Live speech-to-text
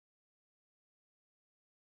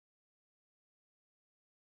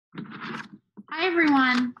Hi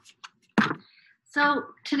everyone. So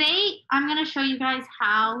today I'm going to show you guys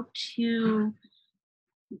how to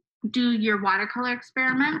do your watercolor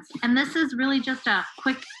experiments, and this is really just a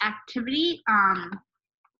quick activity. I'm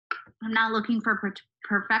not looking for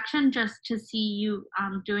perfection, just to see you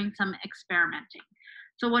doing some experimenting.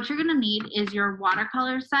 So what you're going to need is your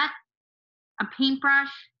watercolor set, a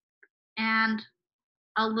paintbrush, and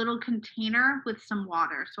a little container with some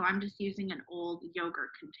water. So I'm just using an old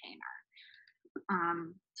yogurt container.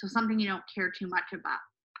 So something you don't care too much about.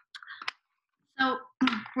 So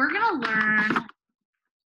we're going to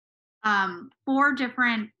learn 4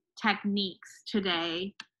 different techniques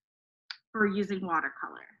today for using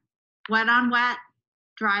watercolor. Wet on wet,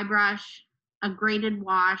 dry brush, a graded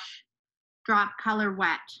wash, drop color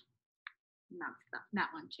wet. And that's that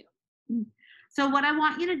one too. So what I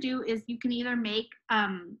want you to do is you can either make a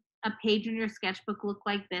page in your sketchbook look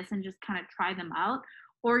like this and just kind of try them out,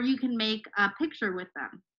 or you can make a picture with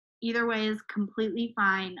them. Either way is completely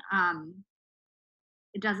fine.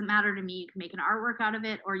 It doesn't matter to me. You can make an artwork out of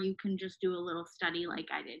it, or you can just do a little study like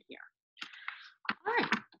I did here. All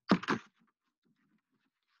right.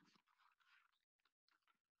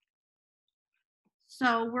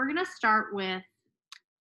 So we're going to start with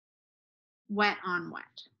wet on wet.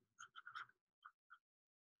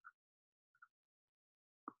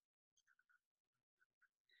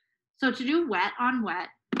 So to do wet on wet,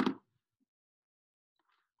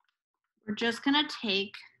 we're just going to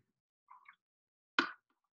take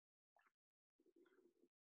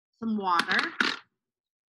some water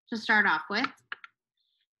to start off with,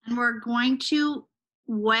 and we're going to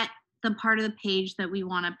wet the part of the page that we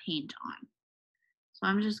want to paint on. So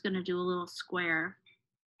I'm just going to do a little square.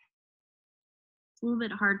 It's a little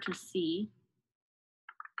bit hard to see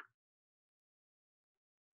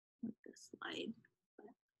with this light.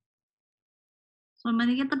 So I'm going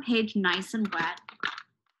to get the page nice and wet.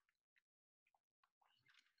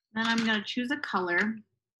 Then I'm going to choose a color.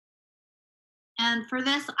 And for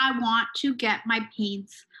this, I want to get my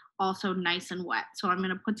paints also nice and wet. So I'm going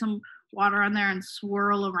to put some water on there and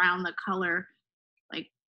swirl around the color like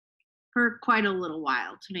for quite a little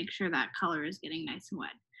while to make sure that color is getting nice and wet.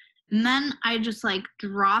 And then I just like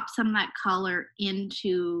drop some of that color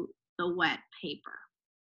into the wet paper.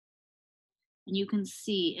 And you can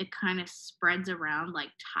see it kind of spreads around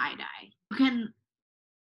like tie-dye. You can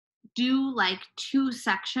do like 2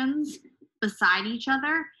 sections beside each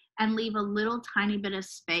other and leave a little tiny bit of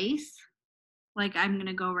space. Like I'm going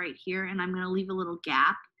to go right here and I'm going to leave a little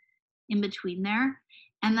gap in between there.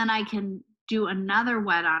 And then I can do another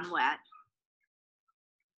wet on wet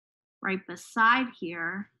right beside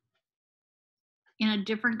here in a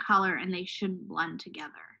different color, and they should blend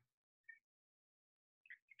together.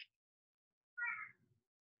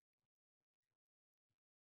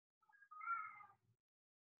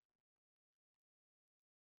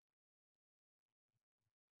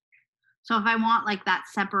 So if I want like that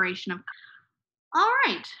separation of, all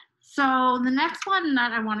right. So the next one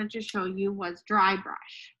that I wanted to show you was dry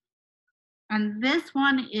brush. And this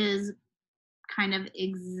one is kind of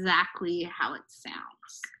exactly how it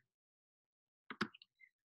sounds.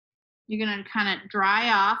 You're gonna kind of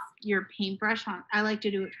dry off your paintbrush on, I like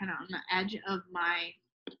to do it kind of on the edge of my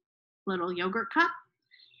little yogurt cup.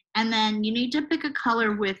 And then you need to pick a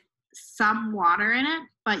color with some water in it,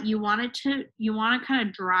 but you want to kind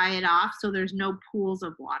of dry it off so there's no pools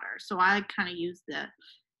of water. So I kind of use the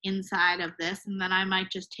inside of this, and then I might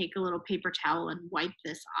just take a little paper towel and wipe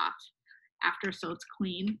this off after so it's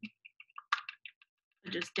clean.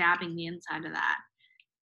 Just dabbing the inside of that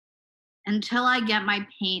until I get my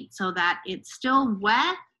paint so that it's still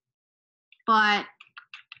wet, but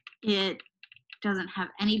it doesn't have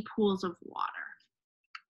any pools of water.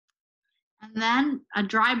 And then a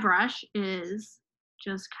dry brush is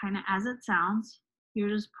just kind of as it sounds. You're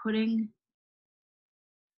just putting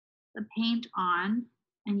the paint on,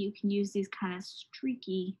 and you can use these kind of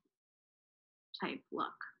streaky type look.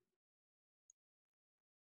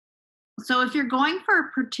 So if you're going for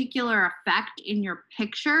a particular effect in your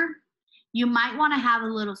picture, you might want to have a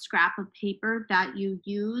little scrap of paper that you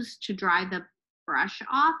use to dry the brush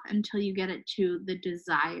off until you get it to the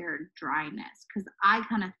desired dryness, because I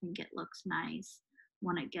kind of think it looks nice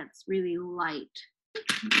when it gets really light.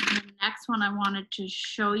 And the next one I wanted to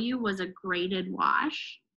show you was a graded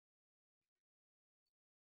wash.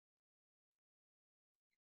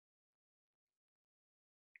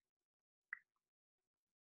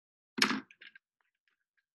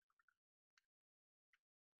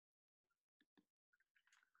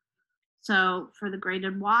 So for the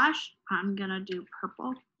graded wash, I'm gonna do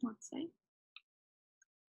purple, let's say.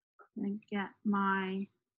 I'm gonna get my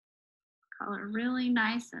color really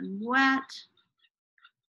nice and wet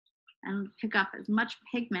and pick up as much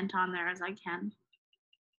pigment on there as I can.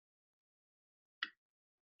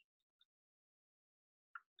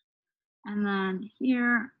 And then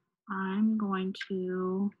here, I'm going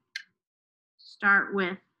to start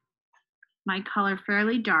with my color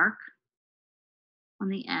fairly dark on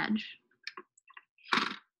the edge.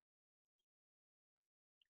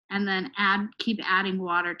 And then keep adding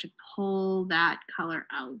water to pull that color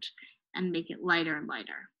out and make it lighter and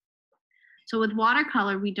lighter. So with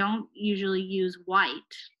watercolor, we don't usually use white.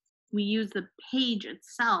 We use the page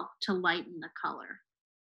itself to lighten the color.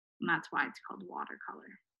 And that's why it's called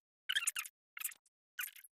watercolor.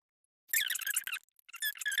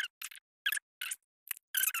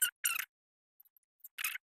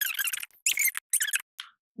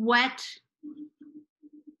 Wet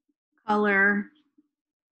color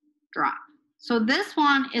drop. So this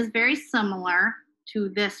one is very similar to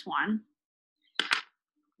this one.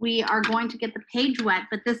 We are going to get the page wet,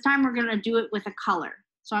 but this time we're going to do it with a color.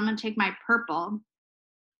 So I'm going to take my purple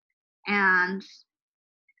and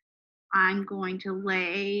I'm going to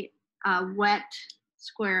lay a wet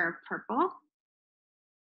square of purple.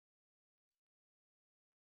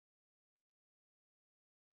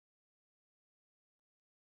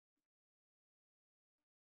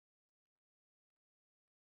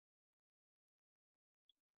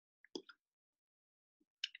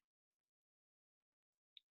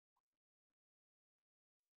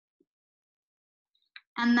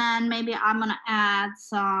 And then maybe I'm going to add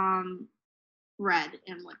some red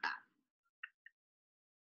in with that,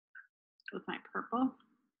 with my purple.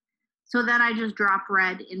 So then I just drop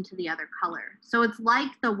red into the other color. So it's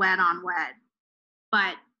like the wet on wet,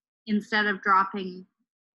 but instead of dropping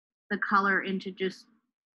the color into just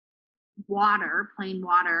water, plain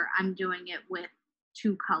water, I'm doing it with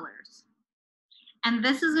two colors. And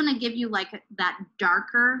this is going to give you like that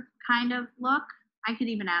darker kind of look. I could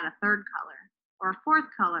even add a third color or a fourth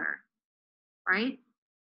color, right?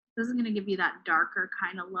 This is going to give you that darker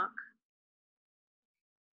kind of look.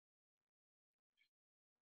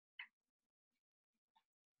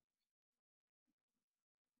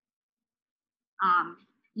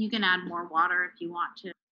 You can add more water if you want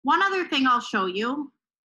to. One other thing I'll show you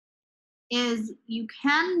is you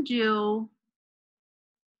can do,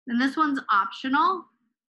 and this one's optional,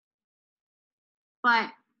 but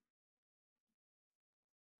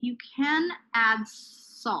you can add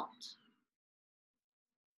salt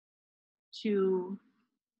to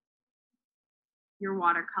your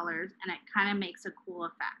watercolors and it kind of makes a cool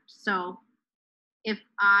effect. So if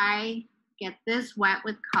I get this wet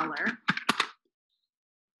with color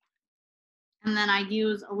and then I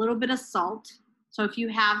use a little bit of salt. So if you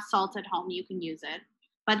have salt at home, you can use it,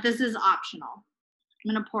 but this is optional.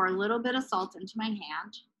 I'm going to pour a little bit of salt into my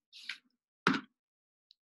hand.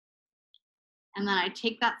 And then I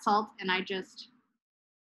take that salt and I just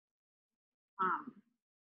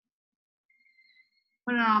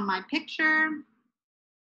put it on my picture.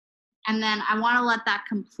 And then I want to let that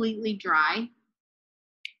completely dry.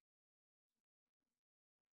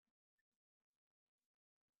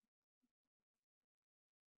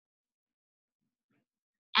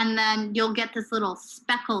 And then you'll get this little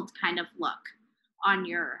speckled kind of look on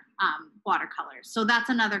your watercolors. So that's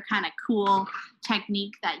another kind of cool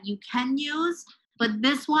technique that you can use, but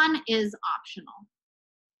this one is optional.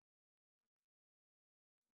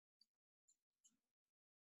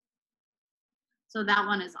 So that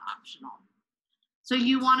one is optional. So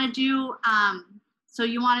you want to do, so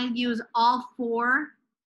you want to use all four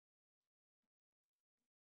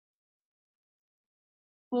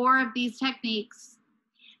of these techniques,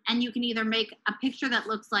 and you can either make a picture that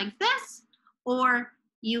looks like this, or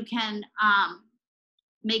you can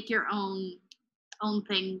make your own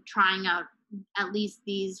thing, trying out at least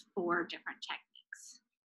these 4 different techniques.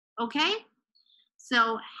 Okay,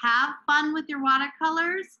 so have fun with your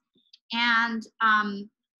watercolors, and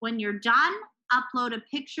when you're done, upload a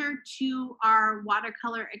picture to our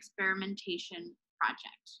watercolor experimentation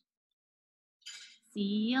project.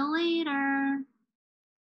 See you later.